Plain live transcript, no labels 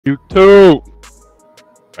YouTube,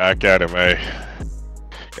 back at it, man.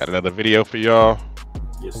 Got another video for y'all.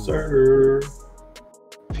 Yes, sir.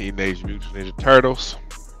 Teenage Mutant Ninja Turtles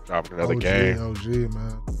dropping another game. OG,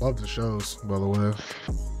 man. Love the shows, by the way.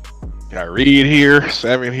 Got Reed here,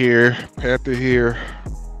 Seven here, Panther here.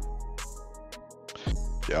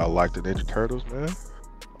 Y'all like the Ninja Turtles, man?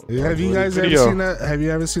 Yeah, have you guys ever seen that? Have you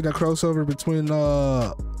ever seen that crossover between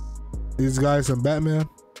these guys and Batman?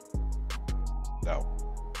 No.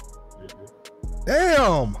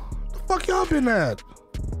 Damn! The fuck y'all been at?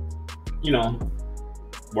 You know,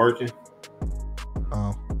 working.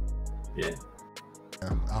 Oh. Yeah.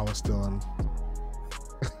 Yeah, I was still in.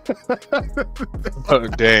 Oh,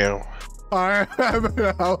 damn. Alright, That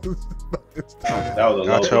was a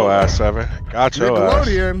Got your ass, Seven. Got your ass.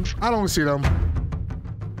 Nickelodeon. I don't see them.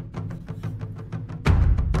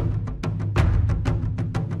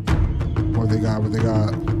 What they got? What they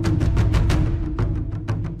got?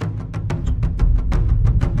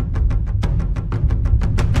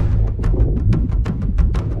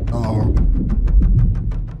 Uh-oh.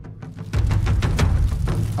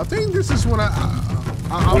 I think this is when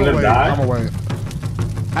I'm gonna wait.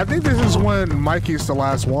 I think this is when Mikey's the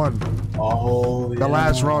last one. Oh, yeah. The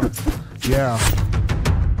last Ronin. Yeah.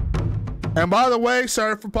 And by the way,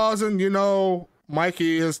 sorry for pausing. You know,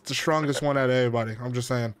 Mikey is the strongest one out of everybody. I'm just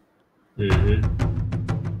saying. Mm-hmm.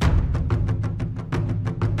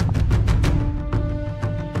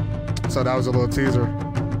 So that was a little teaser.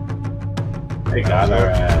 They got our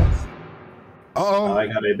ass. Uh-oh. I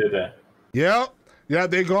like how they did that. Yep. Yeah,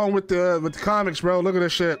 they going with the comics, bro. Look at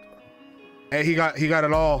this shit. And he got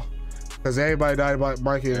it all. Because everybody died by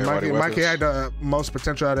Mikey. Mikey had the most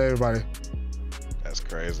potential out of everybody. That's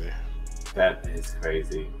crazy. That is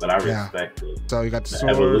crazy. But I respect it. So you got the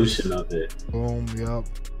evolution of it. Boom, yep.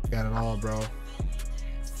 Got it all, bro.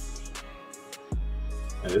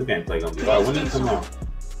 And this gameplay gonna be fun. When did it come out?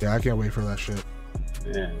 Yeah, I can't wait for that shit.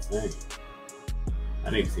 Yeah, same. I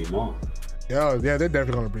need to see more. Yeah, they're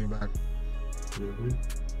definitely gonna bring back.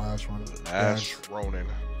 Mm-hmm. Last one. Last Ronin.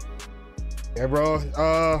 Yeah, bro.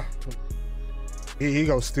 He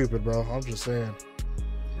goes stupid, bro. I'm just saying.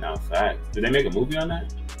 No, facts. Did they make a movie on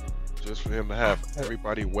that? Just for him to have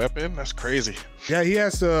everybody weapon? That's crazy. Yeah, he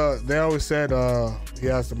has to. They always said he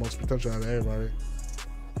has the most potential out of everybody.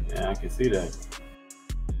 Yeah, I can see that.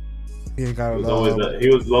 He ain't got it. He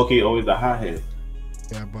was low-key always the hothead.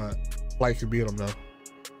 Yeah, but like to beat him though.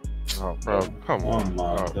 Oh, bro, come on.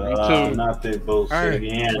 Oh my God, not this bullshit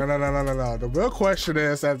again. No. The real question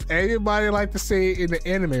is, does anybody like to see in the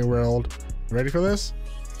anime world? Ready for this?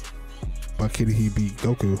 But could he beat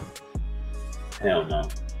Goku? Hell no.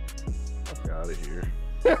 Fuck out of here.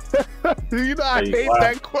 You know, I hate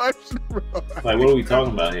that question, bro. Like, what are we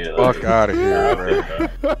talking about here? Fuck out of here,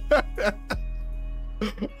 bro.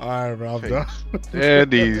 Alright, bro, I'm done. And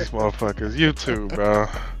these motherfuckers. YouTube, bro.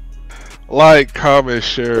 Like, comment,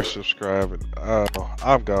 share, subscribe, and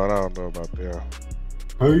I'm gone. I don't know about them.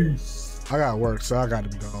 Peace. I got work, so I got to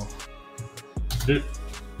be gone.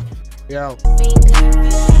 Yeah.